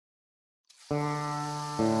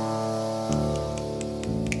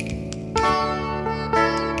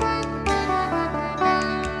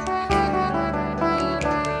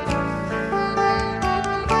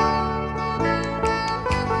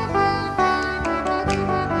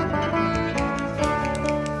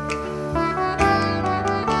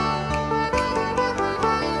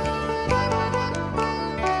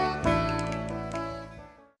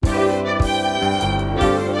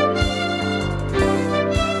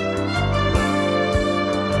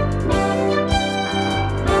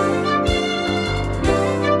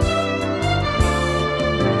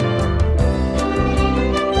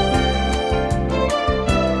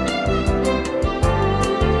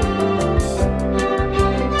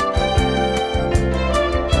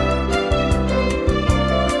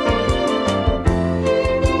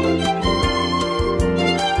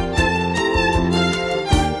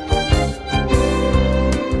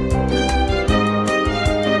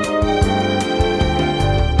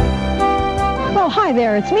Hi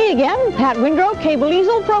there, it's me again, Pat Windrow, Cable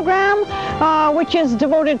Easel program, which is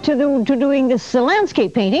devoted to doing this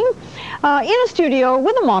landscape painting in a studio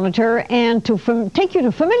with a monitor and to take you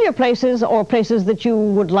to familiar places or places that you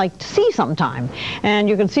would like to see sometime. And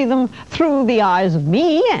you can see them through the eyes of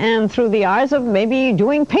me and through the eyes of maybe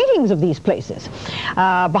doing paintings of these places.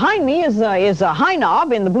 Behind me is a high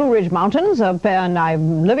knob in the Blue Ridge Mountains, and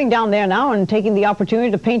I'm living down there now and taking the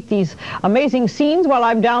opportunity to paint these amazing scenes while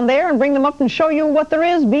I'm down there and bring them up and show you what there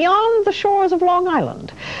is beyond the shores of Long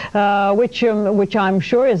Island, which I'm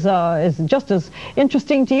sure is just as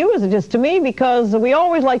interesting to you as it is to me, because we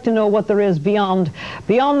always like to know what there is beyond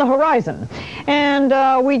the horizon. And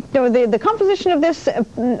the composition of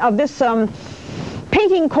this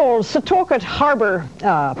painting called Setauket Harbor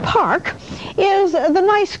Park is the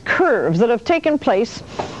nice curves that have taken place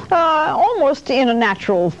almost in a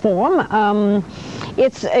natural form.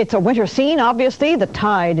 It's a winter scene, obviously. The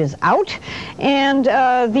tide is out, and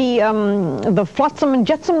the flotsam and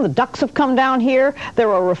jetsam, the ducks have come down here. There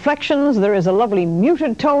are reflections. There is a lovely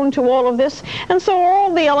muted tone to all of this, and so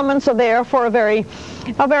all the elements are there for a very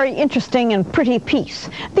interesting and pretty piece.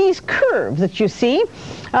 These curves that you see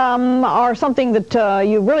are something that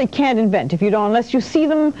you really can't invent. Unless you see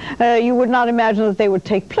them, you would not imagine that they would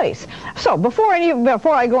take place. So before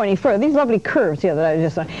I go any further, these lovely curves here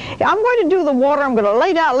that I'm going to do the water. I'm going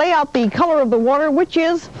to lay out the color of the water, which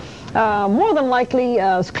is more than likely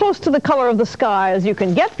as close to the color of the sky as you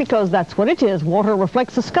can get, because that's what it is. Water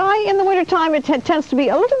reflects the sky. In the wintertime, it tends to be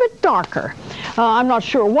a little bit darker. I'm not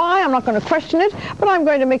sure why. I'm not going to question it, but I'm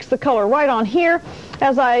going to mix the color right on here,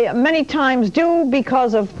 as I many times do,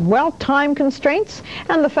 because of, well, time constraints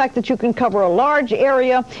and the fact that you can cover a large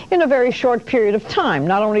area in a very short period of time.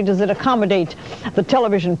 Not only does it accommodate the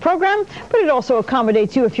television program, but it also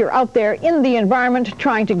accommodates you if you're out there in the environment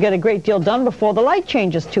trying to get a great deal done before the light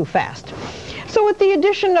changes too fast. So with the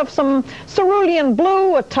addition of some cerulean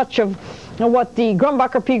blue, a touch of what the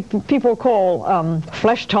Grumbacher people call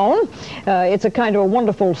flesh tone. It's a kind of a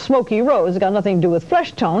wonderful smoky rose. It's got nothing to do with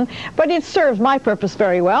flesh tone, but it serves my purpose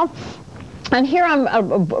very well. And here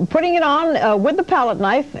I'm putting it on with the palette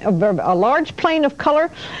knife, a large plane of color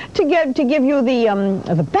to give you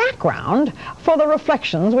the background for the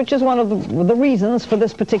reflections, which is one of the reasons for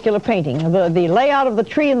this particular painting. The layout of the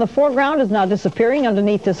tree in the foreground is now disappearing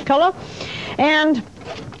underneath this color, and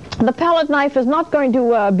the palette knife is not going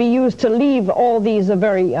to be used to leave all these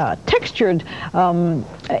very textured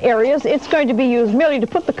areas. It's going to be used merely to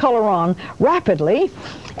put the color on rapidly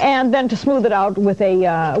and then to smooth it out with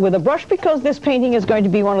a brush, because this painting is going to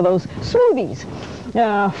be one of those smoothies.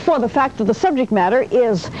 For the fact that the subject matter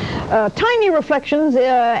is tiny reflections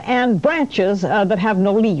and branches that have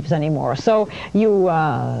no leaves anymore. So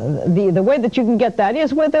the way that you can get that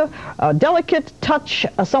is with a delicate touch,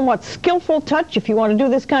 a somewhat skillful touch. If you want to do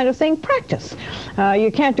this kind of thing, practice. You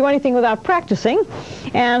can't do anything without practicing,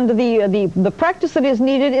 and the practice that is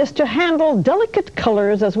needed is to handle delicate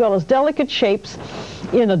colors as well as delicate shapes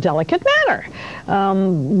in a delicate manner.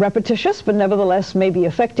 Repetitious, but nevertheless may be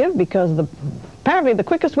effective, because apparently the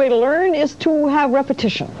quickest way to learn is to have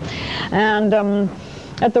repetition. And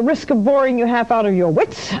at the risk of boring you half out of your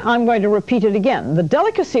wits, I'm going to repeat it again. The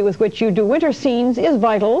delicacy with which you do winter scenes is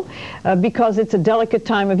vital, because it's a delicate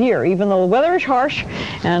time of year. Even though the weather is harsh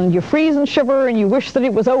and you freeze and shiver and you wish that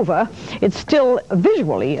it was over, it's still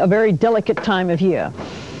visually a very delicate time of year.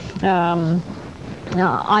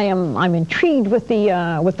 I'm intrigued with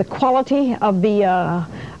the quality of the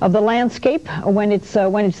of the landscape when it's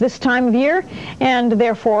this time of year, and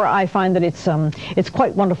therefore I find that it's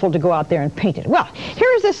quite wonderful to go out there and paint it. Well,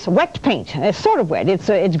 here is this wet paint. It's sort of wet. It's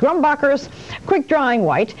Grumbacher's quick drying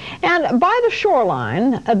white, and by the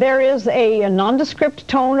shoreline there is a nondescript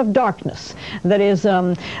tone of darkness that is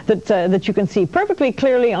that you can see perfectly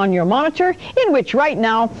clearly on your monitor, in which right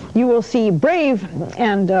now you will see brave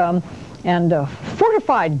and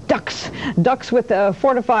fortified ducks with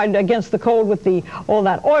fortified against the cold with all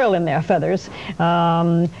that oil in their feathers,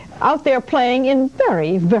 out there playing in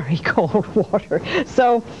very, very cold water.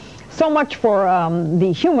 So much for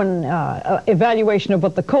the human evaluation of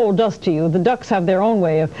what the cold does to you. The ducks have their own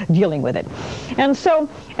way of dealing with it. And so,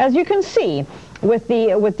 as you can see, with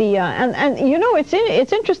the and you know,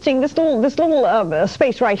 it's interesting, this little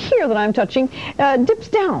space right here that I'm touching dips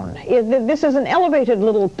down. This is an elevated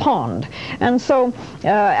little pond, and so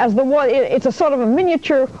as the water, it's a sort of a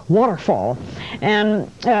miniature waterfall, and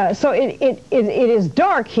so it is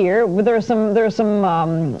dark here. There are some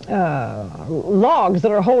logs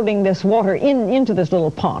that are holding this water into this little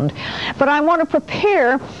pond, but I want to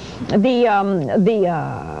prepare the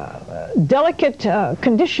delicate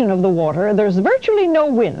condition of the water. There's virtually no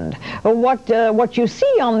wind. What you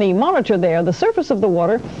see on the monitor there, the surface of the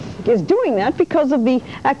water, is doing that because of the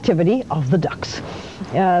activity of the ducks.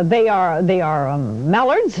 They are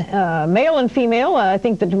mallards, male and female. I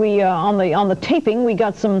think that we on the taping we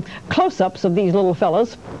got some close-ups of these little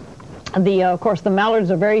fellows. Of course, the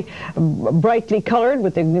mallards are very brightly colored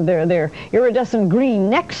with their iridescent green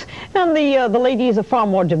necks, and the ladies are far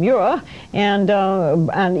more demure and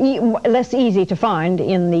less easy to find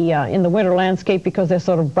in the winter landscape because they're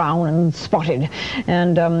sort of brown and spotted.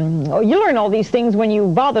 And you learn all these things when you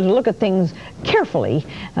bother to look at things carefully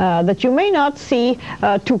that you may not see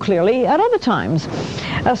too clearly at other times.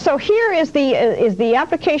 So here is the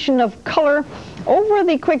application of color over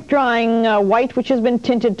the quick drying white, which has been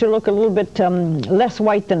tinted to look a little bit less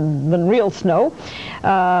white than real snow,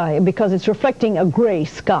 because it's reflecting a gray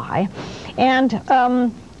sky. And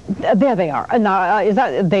there they are. Now,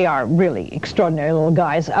 they are really extraordinary little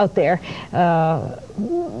guys out there,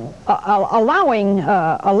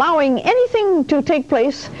 allowing anything to take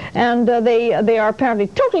place, and they are apparently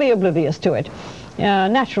totally oblivious to it.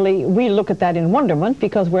 Naturally, we look at that in wonderment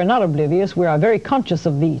because we're not oblivious. We are very conscious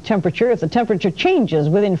of the temperature. If the temperature changes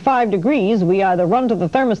within 5 degrees, we either run to the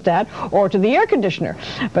thermostat or to the air conditioner.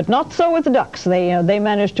 But not so with the ducks. They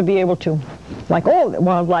manage to be able to, like all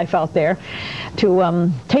wildlife out there,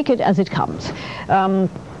 to take it as it comes. There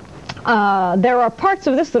are parts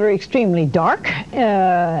of this that are extremely dark.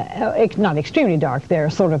 Not extremely dark.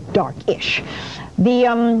 They're sort of dark-ish.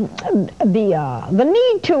 The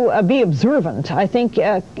need to be observant, I think,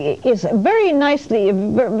 is very nicely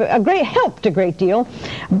helped a great deal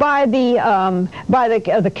by the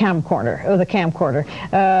camcorder or the camcorder.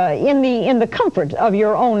 In the comfort of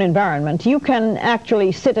your own environment, you can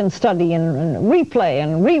actually sit and study and replay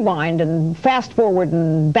and rewind and fast forward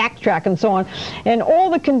and backtrack and so on, and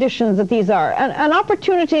all the conditions that these are. An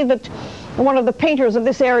opportunity that one of the painters of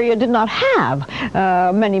this area did not have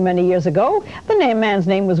many, many years ago. The man's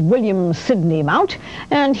name was William Sidney Mount,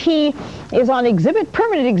 and he is on exhibit,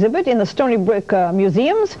 permanent exhibit, in the Stony Brook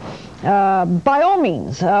museums. By all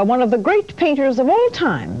means, one of the great painters of all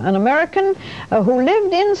time, an American who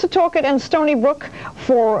lived in Setauket and Stony Brook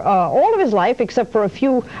for all of his life, except for a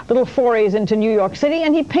few little forays into New York City,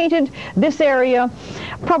 and he painted this area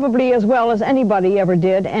probably as well as anybody ever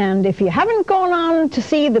did. And if you haven't gone on to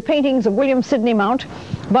see the paintings of William Sidney Mount,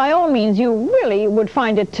 by all means, you really would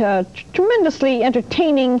find it tremendously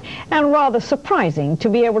entertaining and rather surprising to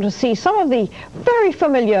be able to see some of the very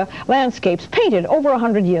familiar landscapes painted over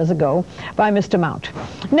 100 years ago by Mr. Mount.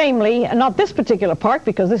 Namely, not this particular park,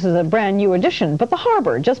 because this is a brand new addition, but the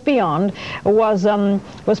harbor just beyond was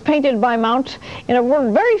painted by Mount in a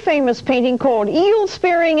very famous painting called Eel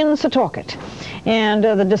Spearing in Setauket. And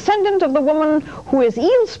the descendant of the woman who is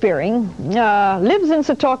eel spearing lives in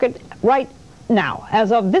Setauket right now,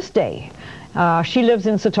 as of this day. She lives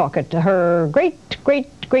in Setauket. Her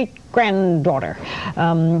great-great-great-granddaughter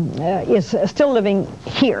is still living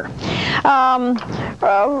here.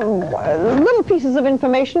 Little pieces of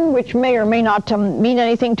information which may or may not mean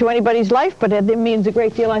anything to anybody's life, but it means a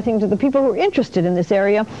great deal, I think, to the people who are interested in this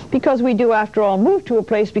area, because we do, after all, move to a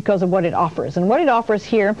place because of what it offers. And what it offers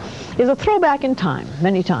here is a throwback in time,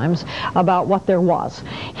 many times, about what there was.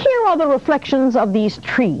 Here are the reflections of these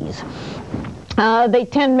trees. They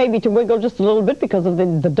tend maybe to wiggle just a little bit because of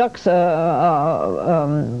the ducts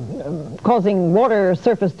causing water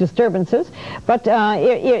surface disturbances. But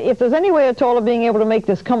if there's any way at all of being able to make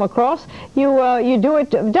this come across, you do it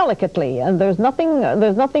delicately, and there's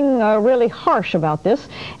nothing really harsh about this.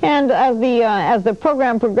 And as the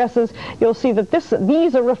program progresses, you'll see that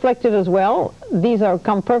these are reflected as well. These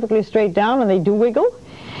come perfectly straight down, and they do wiggle.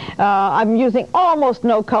 I'm using almost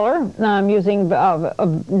no color. I'm using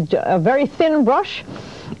a very thin brush,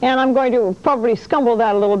 and I'm going to probably scumble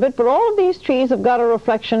that a little bit, but all of these trees have got a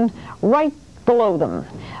reflection right below them.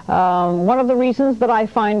 One of the reasons that I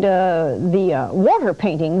find the water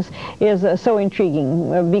paintings is so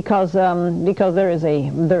intriguing because there is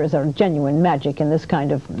a genuine magic in this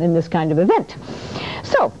kind of event.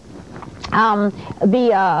 So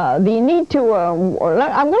the need to I'm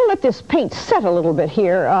going to let this paint set a little bit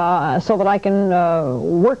here so that I can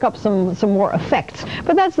work up some more effects.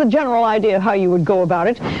 But that's the general idea of how you would go about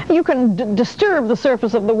it. You can disturb the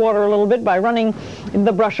surface of the water a little bit by running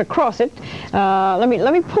the brush across it. Let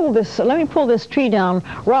me pull this tree down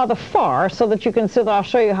rather far so that you can see. I'll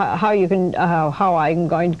show you how I'm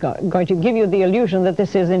going to give you the illusion that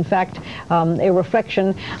this is in fact a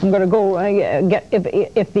reflection. I'm going to go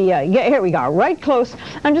here we go, right close.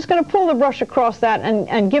 I'm just going to pull the brush across that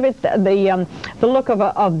and give it the look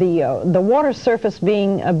of the water surface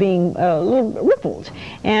being a little rippled,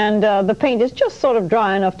 and the paint is just sort of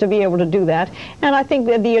dry enough to be able to do that. And I think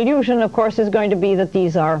that the illusion, of course, is going to be that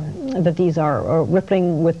these are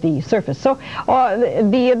rippling with the surface. So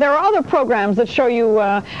there are other programs that show you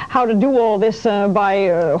how to do all this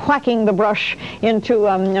by whacking the brush into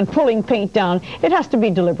and pulling paint down. It has to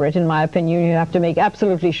be deliberate, in my opinion. You have to make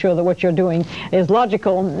absolutely sure that what you're doing is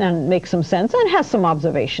logical and makes some sense and has some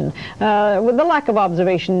observation. The lack of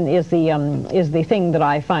observation is the thing that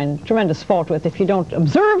I find tremendous fault with. If you don't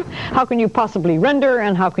observe, how can you possibly render,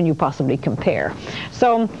 and how can you possibly compare?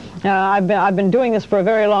 So I've been doing this for a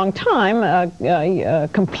very long time,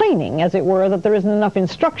 complaining, as it were, that there isn't enough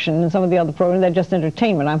instruction in some of the other programs. They're just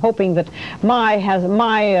entertainment. I'm hoping that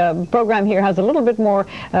my program here has a little bit more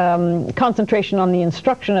concentration on the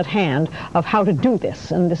instruction at hand of how to do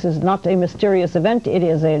this. And this is not a mysterious event. It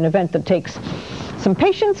is an event that takes some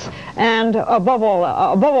patience and above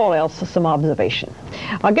all else some observation.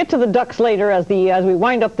 I'll get to the ducks later as we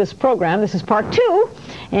wind up this program. This is part 2,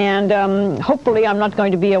 and hopefully I'm not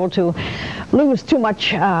going to be able to lose too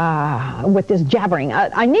much with this jabbering.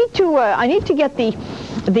 I need to get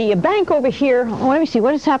the bank over here. Oh, let me see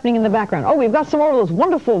what is happening in the background. Oh, we've got some more of those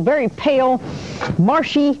wonderful, very pale,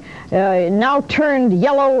 marshy, now turned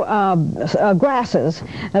yellow grasses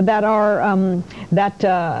that are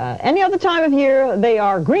any other time of year they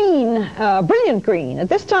are green, brilliant green. At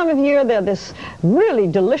this time of year they're this really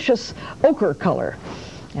delicious ochre color.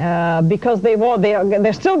 Because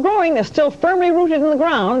they're still growing, they're still firmly rooted in the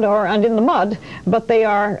ground and in the mud, but they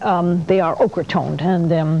are ochre toned,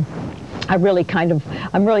 and I'm really kind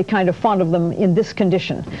of fond of them in this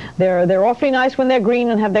condition. They're awfully nice when they're green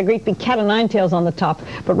and have their great big cat o' nine tails on the top.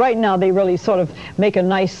 But right now they really sort of make a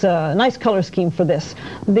nice color scheme for this.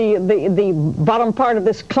 The bottom part of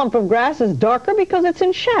this clump of grass is darker because it's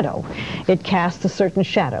in shadow. It casts a certain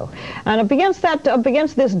shadow, and up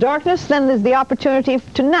against this darkness, then there's the opportunity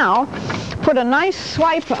to now put a nice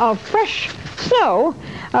swipe of fresh snow,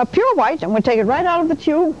 pure white. I'm going to take it right out of the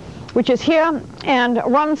tube, which is here, and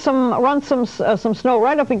run some snow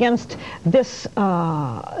right up against this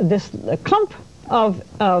clump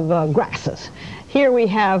of grasses. Here we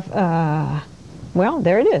have, well,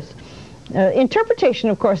 there it is. Interpretation,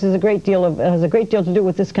 of course, has a great deal to do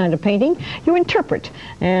with this kind of painting. You interpret,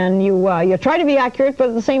 and you try to be accurate, but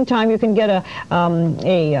at the same time you can get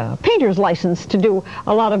a painter's license to do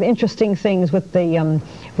a lot of interesting things with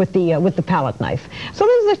the palette knife. So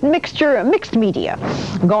there's this mixed media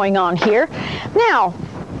going on here.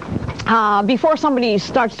 Now, before somebody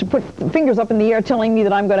starts to put fingers up in the air telling me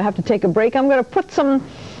that I'm going to have to take a break, I'm going to put some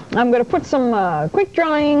quick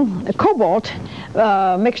drying cobalt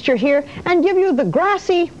mixture here and give you the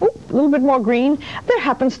grassy, a little bit more green. There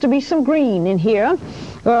happens to be some green in here.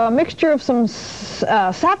 Mixture of some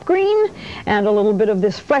sap green and a little bit of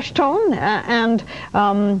this flesh tone, and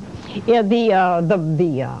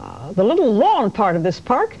the little lawn part of this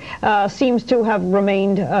park seems to have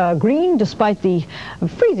remained green despite the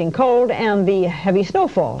freezing cold and the heavy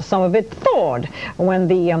snowfall. Some of it thawed when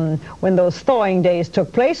those thawing days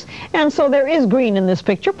took place, and so there is green in this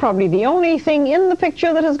picture, probably the only thing in the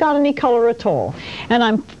picture that has got any color at all. And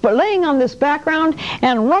I'm laying on this background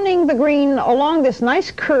and running the green along this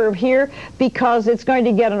nice curve here because it's going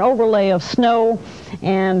to get an overlay of snow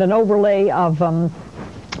and an overlay of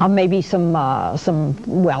maybe some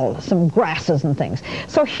grasses and things.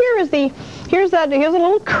 So here's a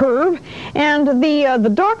little curve, and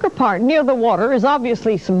the darker part near the water is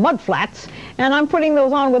obviously some mud flats, and I'm putting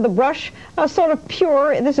those on with a brush, sort of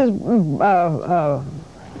pure. This is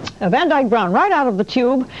Van Dyke brown right out of the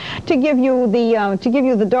tube to give you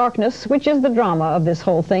the darkness, which is the drama of this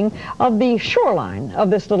whole thing, of the shoreline of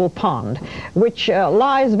this little pond, which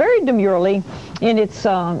lies very demurely in its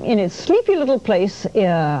sleepy little place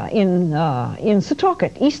in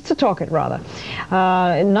Setauket, East Setauket rather.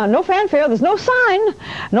 No fanfare. There's no sign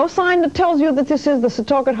that tells you that this is the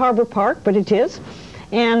Setauket Harbor Park, but it is,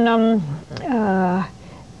 and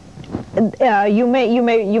you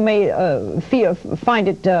may find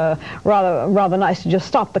it rather nice to just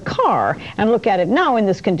stop the car and look at it now in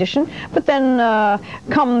this condition. But then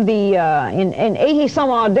come in 80 some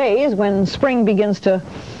odd days, when spring begins to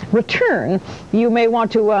return, you may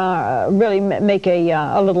want to really make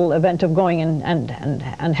a little event of going and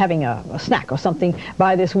having a snack or something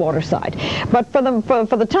by this waterside. But for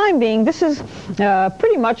the time being, this is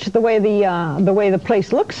pretty much the way the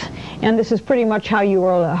place looks, and this is pretty much how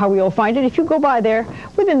you'll find it if you go by there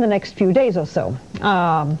within the next few days or so.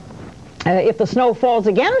 If the snow falls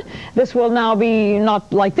again, this will now be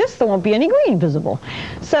not like this. There won't be any green visible.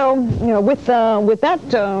 So, with that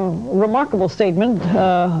remarkable statement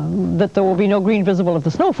that there will be no green visible if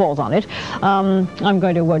the snow falls on it, I'm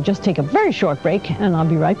going to just take a very short break, and I'll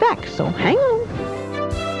be right back. So hang on.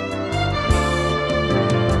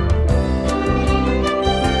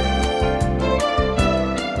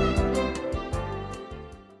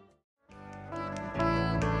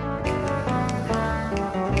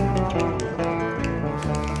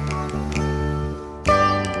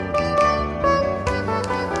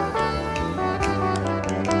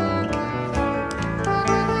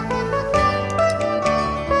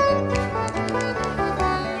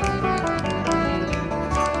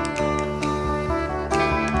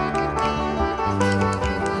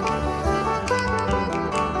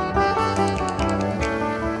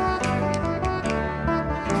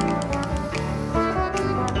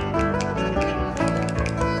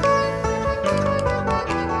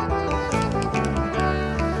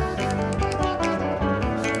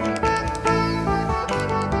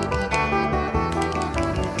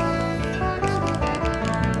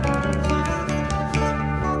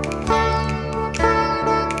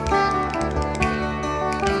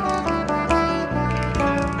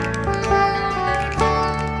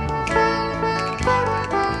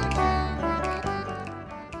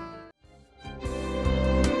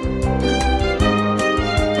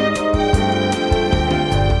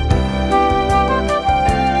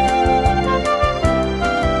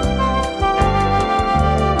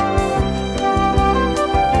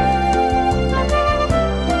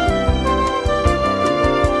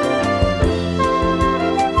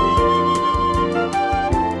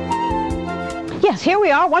 Here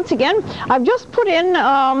we are once again. I've just put in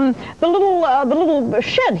the little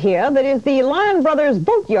shed here that is the Lion Brothers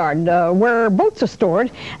boat yard, where boats are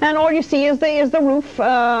stored, and all you see is the roof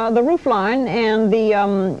line and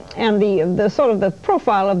the sort of the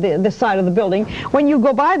profile of this side of the building. When you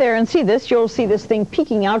go by there and see this, you'll see this thing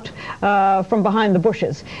peeking out from behind the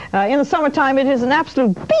bushes. In the summertime, it is an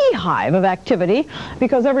absolute beehive of activity,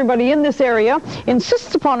 because everybody in this area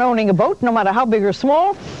insists upon owning a boat, no matter how big or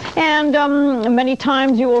small, and many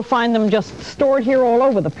times you will find them just stored here all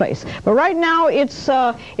over the place. But right now it's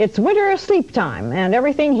winter sleep time, and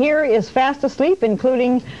everything here is fast asleep,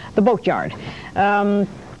 including the boatyard. The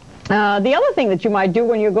other thing that you might do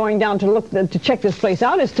when you're going down to check this place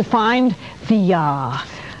out is to find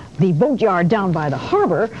the boatyard down by the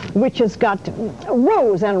harbor, which has got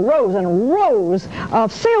rows and rows and rows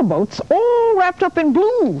of sailboats all wrapped up in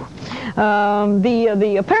blue.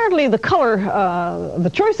 Apparently the color, the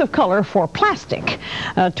choice of color for plastic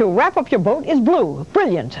to wrap up your boat is blue.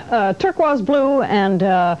 Brilliant. Turquoise blue, and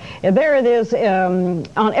there it is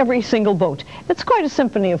on every single boat. It's quite a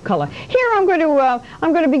symphony of color. Here I'm going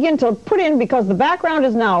to begin to put in, because the background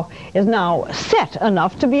is now set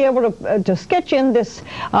enough to be able to sketch in this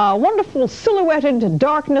wonderful silhouetted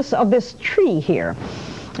darkness of this tree here.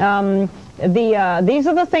 These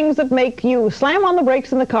are the things that make you slam on the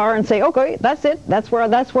brakes in the car and say, okay, that's it, that's where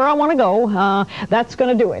I want to go, that's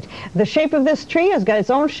going to do it. The shape of this tree has got its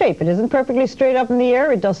own shape. It isn't perfectly straight up in the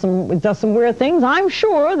air. It does some weird things. I'm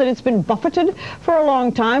sure that it's been buffeted for a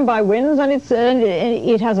long time by winds, and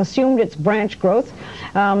it has assumed its branch growth,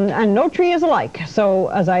 and no tree is alike. So,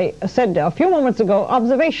 as I said a few moments ago,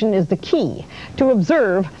 observation is the key to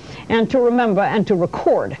observe and to remember and to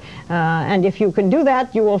record. And if you can do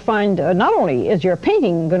that, you will find not only is your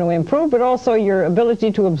painting going to improve, but also your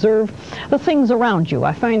ability to observe the things around you.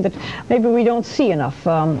 I find that maybe we don't see enough.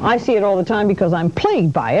 I see it all the time because I'm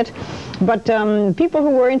plagued by it. But people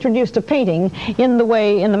who were introduced to painting in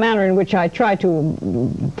the manner in which I try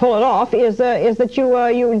to pull it off is that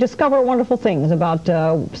you discover wonderful things about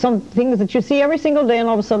some things that you see every single day, and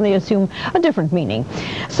all of a sudden they assume a different meaning.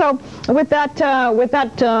 So with that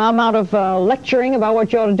amount of lecturing about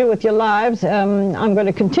what you ought to do with your lives, I'm going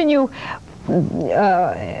to continue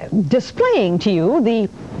displaying to you the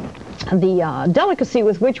delicacy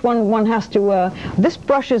with which one has to, this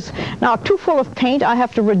brush is now too full of paint. I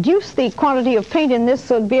have to reduce the quantity of paint in this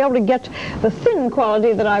so to be able to get the thin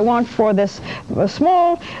quality that I want for this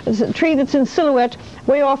small tree that's in silhouette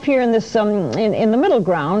way off here in this in the middle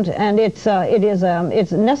ground, and it's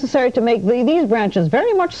necessary to make these branches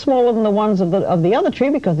very much smaller than the ones of the other tree,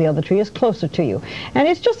 because the other tree is closer to you. And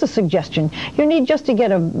it's just a suggestion. You need just to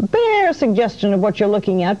get a bare suggestion of what you're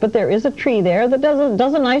looking at, but there is a tree there that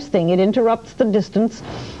does a nice thing. It interrupts the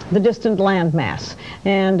distant land mass,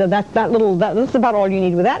 and that's about all you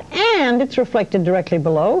need with that. And it's reflected directly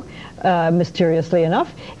below, mysteriously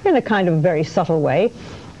enough, in a kind of very subtle way.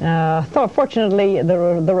 Fortunately,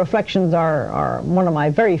 the reflections are one of my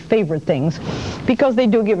very favorite things, because they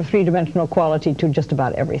do give a three-dimensional quality to just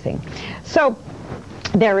about everything. So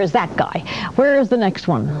there is that guy. Where is the next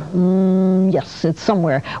one? Yes, it's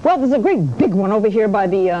somewhere. Well, there's a great big one over here by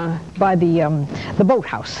the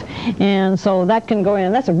boathouse, and so that can go in.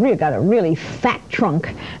 And that's got a really fat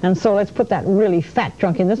trunk, and so let's put that really fat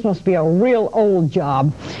trunk in. This must be a real old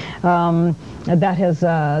job. That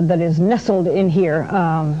is nestled in here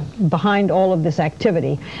behind all of this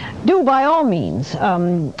activity. Do by all means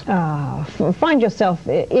find yourself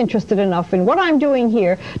interested enough in what I'm doing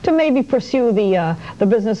here to maybe pursue the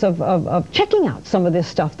business of checking out some of this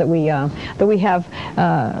stuff that we have.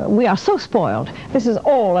 We are so spoiled. This is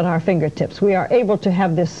all at our fingertips. We are able to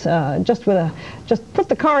have this just put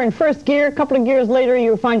the car in first gear. A couple of gears later,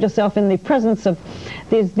 you find yourself in the presence of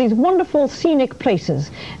these wonderful scenic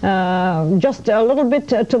places. Just a little bit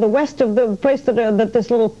to the west of the place that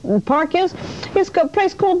this little park is a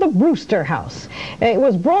place called the Brewster House. It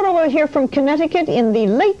was brought over here from Connecticut in the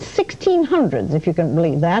late 1600s, if you can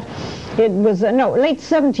believe that. It was no, late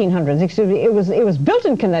 1700s. Excuse me. It was built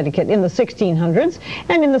in Connecticut in the 1600s,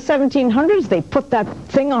 and in the 1700s they put that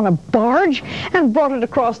thing on a barge and brought it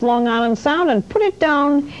across Long Island Sound and put it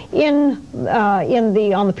down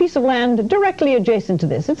on the piece of land directly adjacent to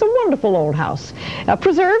this. It's a wonderful old house,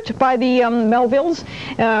 preserved by the Melvilles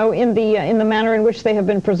in the manner in which they have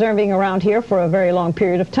been preserving around here for a very long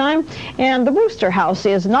period of time. And the Brewster House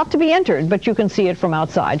is not to be entered, but you can see it from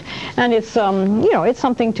outside, and it's it's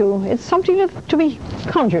something to be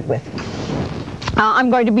conjured with. I'm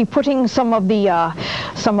going to be putting some of the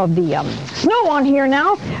snow on here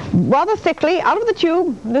now, rather thickly, out of the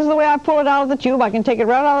tube. This is the way I pull it out of the tube. I can take it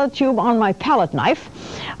right out of the tube on my palette knife,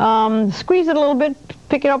 squeeze it a little bit,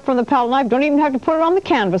 pick it up from the palette knife. Don't even have to put it on the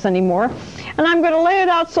canvas anymore. And I'm going to lay it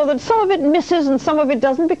out so that some of it misses and some of it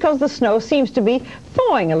doesn't, because the snow seems to be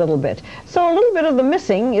thawing a little bit. So a little bit of the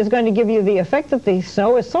missing is going to give you the effect that the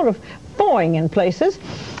snow is sort of thawing in places,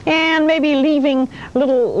 and maybe leaving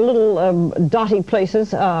little dotty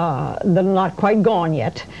places that are not quite gone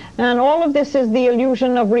yet. And all of this is the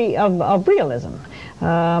illusion of realism.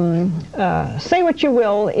 Say what you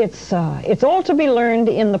will, it's all to be learned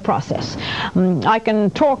in the process. I can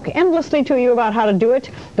talk endlessly to you about how to do it,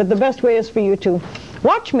 but the best way is for you to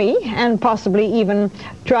watch me and possibly even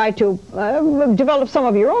try to develop some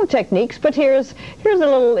of your own techniques. But here's a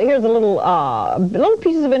little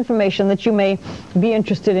pieces of information that you may be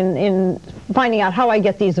interested in finding out how I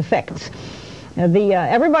get these effects.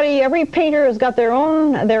 Every painter has got their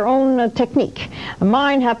own technique.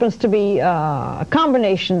 Mine happens to be a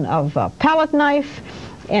combination of palette knife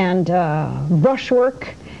and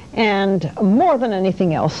brushwork, and more than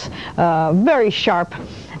anything else, very sharp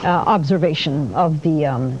observation of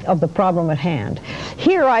the problem at hand.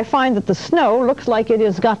 Here I find that the snow looks like it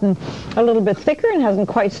has gotten a little bit thicker and hasn't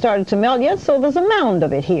quite started to melt yet, so there's a mound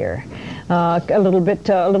of it here. A little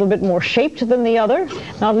bit more shaped than the other,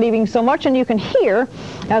 not leaving so much. And you can hear,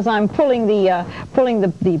 as I'm pulling the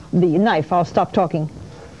knife. I'll stop talking.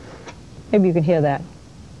 Maybe you can hear that.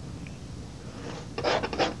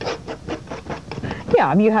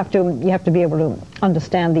 Yeah, you have to be able to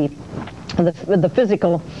understand the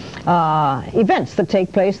physical events that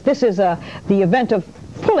take place. This is the event of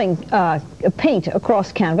pulling paint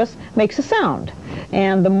across canvas makes a sound.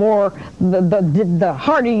 And the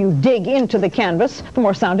harder you dig into the canvas, the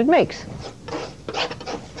more sound it makes.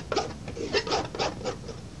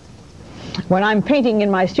 When I'm painting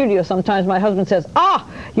in my studio, sometimes my husband says, "Ah,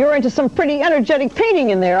 you're into some pretty energetic painting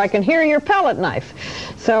in there. I can hear your palette knife."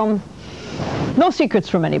 So no secrets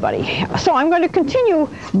from anybody. So I'm going to continue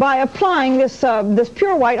by applying this this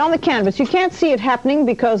pure white on the canvas. You can't see it happening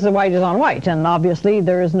because the white is on white, and obviously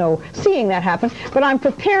there is no seeing that happen. But I'm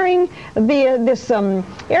preparing this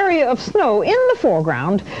area of snow in the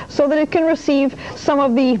foreground so that it can receive some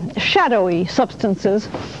of the shadowy substances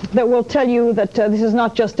that will tell you that this is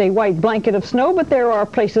not just a white blanket of snow, but there are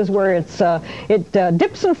places where it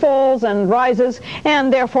dips and falls and rises,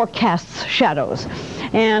 and therefore casts shadows.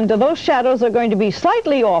 And those shadows are going to be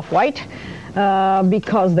slightly off-white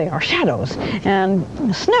because they are shadows. And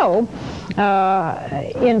snow,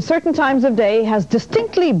 in certain times of day, has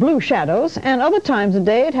distinctly blue shadows, and other times of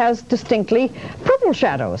day it has distinctly purple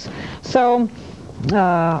shadows. So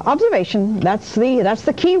observation, that's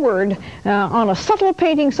the key word. On a subtle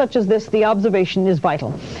painting such as this, the observation is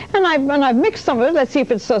vital. And I've mixed some of it. Let's see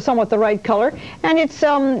if it's somewhat the right color. And it's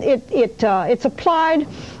applied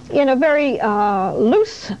in a very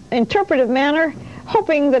loose, interpretive manner,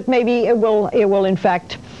 hoping that maybe it will in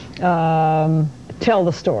fact tell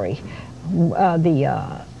the story.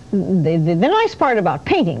 The nice part about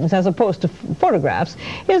paintings, as opposed to photographs,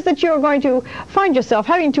 is that you're going to find yourself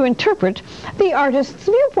having to interpret the artist's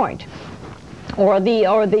viewpoint, or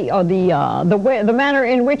the manner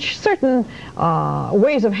in which certain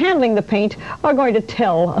ways of handling the paint are going to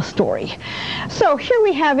tell a story. So here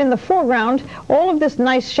we have in the foreground all of this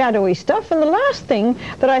nice shadowy stuff, and the last thing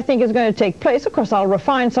that I think is going to take place, of course I'll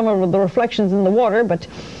refine some of the reflections in the water, but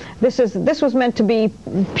this was meant to be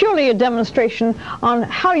purely a demonstration on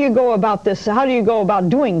how you go about this, how do you go about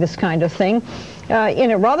doing this kind of thing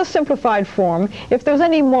in a rather simplified form. If there's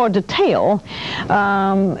any more detail,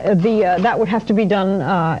 that would have to be done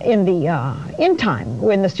in time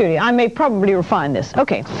in the studio. I may probably refine this.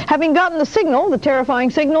 Okay, having gotten the signal, the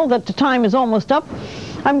terrifying signal that the time is almost up,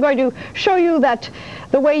 I'm going to show you that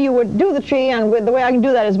the way you would do the tree, and the way I can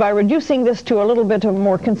do that is by reducing this to a little bit of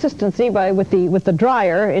more consistency with the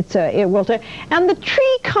dryer. It will take, and the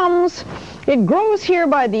tree it grows here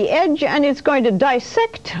by the edge, and it's going to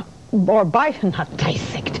bisect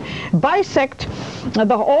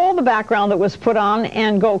all the background that was put on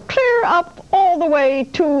and go clear up all the way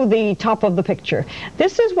to the top of the picture.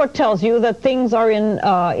 This is what tells you that things are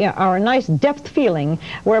a nice depth feeling,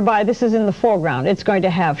 whereby this is in the foreground. It's going to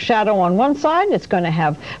have shadow on one side, it's going to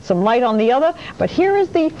have some light on the other, but here's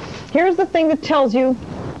the thing that tells you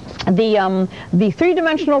the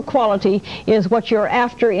three-dimensional quality is what you're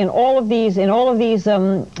after in all of these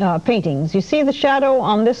paintings. You see the shadow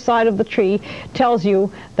on this side of the tree tells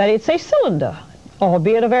you that it's a cylinder,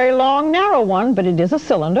 albeit a very long, narrow one, but it is a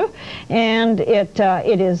cylinder, and it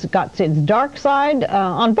has got its dark side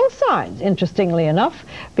on both sides, interestingly enough,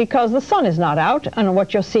 because the sun is not out, and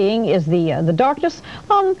what you're seeing is the darkness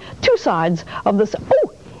on two sides of this.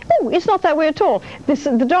 Oh, it's not that way at all.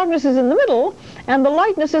 The darkness is in the middle, and the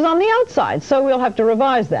lightness is on the outside, so we'll have to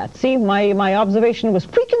revise that. See, my observation was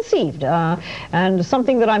preconceived, and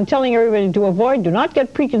something that I'm telling everybody to avoid. Do not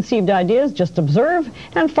get preconceived ideas, just observe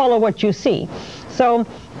and follow what you see. So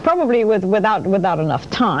probably without enough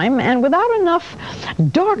time and without enough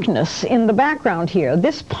darkness in the background here,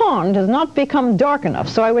 this pond has not become dark enough,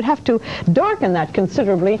 so I would have to darken that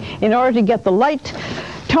considerably in order to get the light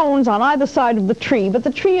tones on either side of the tree. But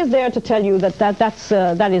the tree is there to tell you that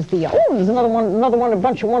is the there's another one, a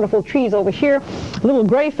bunch of wonderful trees over here, little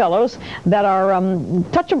gray fellows that are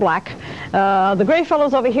touch of black. The gray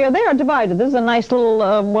fellows over here, they are divided. This is a nice little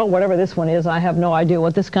well, whatever this one is, I have no idea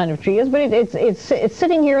what this kind of tree is, but it's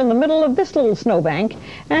sitting here in the middle of this little snowbank,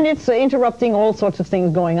 and it's interrupting all sorts of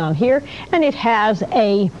things going on here, and it has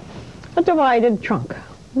a divided trunk.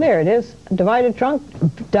 There it is, divided trunk,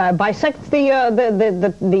 bisects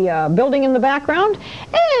the building in the background,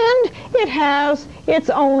 and it has its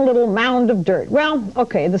own little mound of dirt. Well,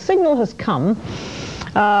 okay, the signal has come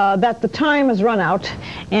that the time has run out,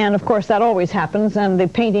 and of course that always happens, and the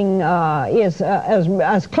painting is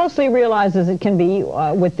as closely realized as it can be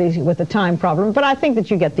with the time problem, but I think that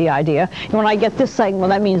you get the idea. And when I get this saying, well,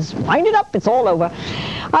 that means wind it up, it's all over.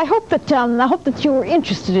 I hope that you were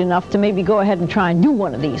interested enough to maybe go ahead and try and do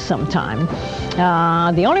one of these sometime.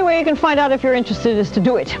 The only way you can find out if you're interested is to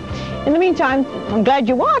do it. In the meantime, I'm glad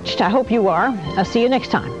you watched. I hope you are. I'll see you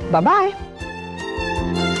next time. Bye-bye.